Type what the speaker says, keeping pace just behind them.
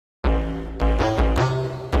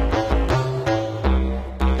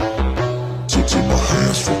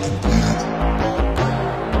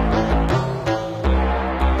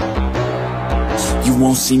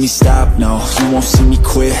won't see me stop, no, you won't see me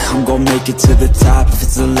quit. I'm gonna make it to the top, if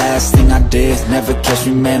it's the last thing I did. Never catch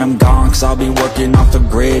me, man, I'm gone, cause I'll be working off the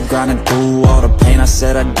grid. Grinding through all the pain, I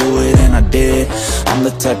said I'd do it, and I did. I'm the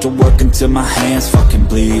type to work until my hands fucking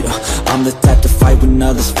bleed. I'm the type to fight when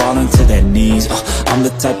others fall into their knees. I'm the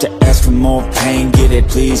type to ask for more pain, get it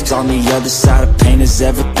please. Cause on the other side of pain is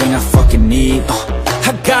everything I fucking need.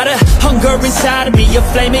 I got a hunger inside of me, a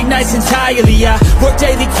flame ignites entirely. I work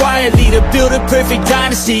daily quietly to build a perfect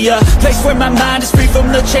dynasty, a place where my mind is free from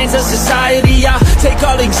the chains of society. I take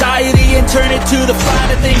all anxiety and turn it to the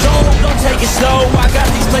finer things. Oh, don't take it slow, I got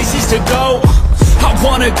these places to go. I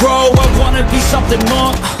wanna grow, I wanna be something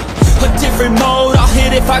more. A different mode, I'll hit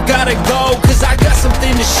if I gotta go. Cause I got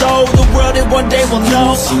something to show the world, and one day will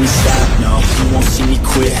know. You won't see me stop, no, you won't see me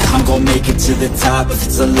quit. I'm gonna make it to the top, if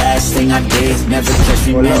it's the last thing I did. Never catch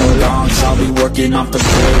me, man, I'm gone, so I'll be working off the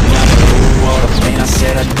grid. Running through all the pain, I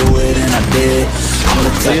said I'd do it, and I did. I'm the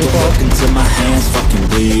type to work until my hands fucking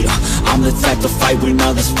bleed. I'm the type to fight when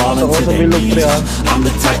others fall into their knees. I'm the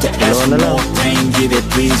type to ask for more pain, give it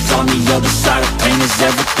please. On the other side of pain is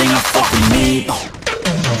everything I fucking need.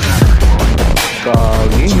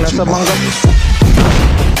 Kagi, nasa bangka.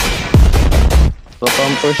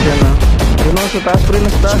 Papampers yan ah. Yun o, sa taas pre,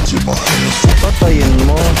 nasa taas. Patayin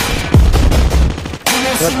mo.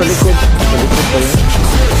 Sa talikod. Sa likod pa yun.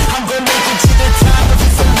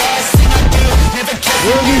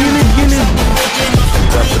 Yo, gilid, gilid.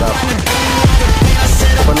 Drop, drop.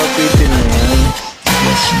 Palapitin mo yan.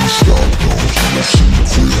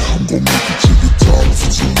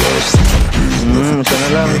 Isa na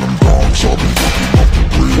lang.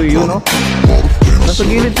 Ito yun, no? Nasa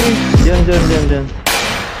gilid eh. Diyan, diyan, diyan, diyan.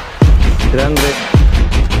 300.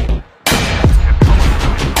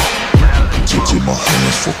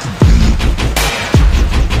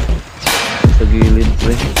 Nasa gilid,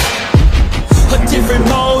 pre. A different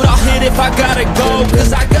mode, I'll hit if I gotta go.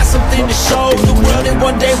 Cause I got something to show the world, and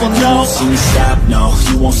one day will know. You won't see me stop, no,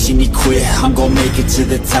 you won't see me quit. I'm gonna make it to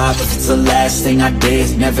the top, if it's the last thing I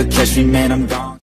did. Never catch me, man, I'm gone.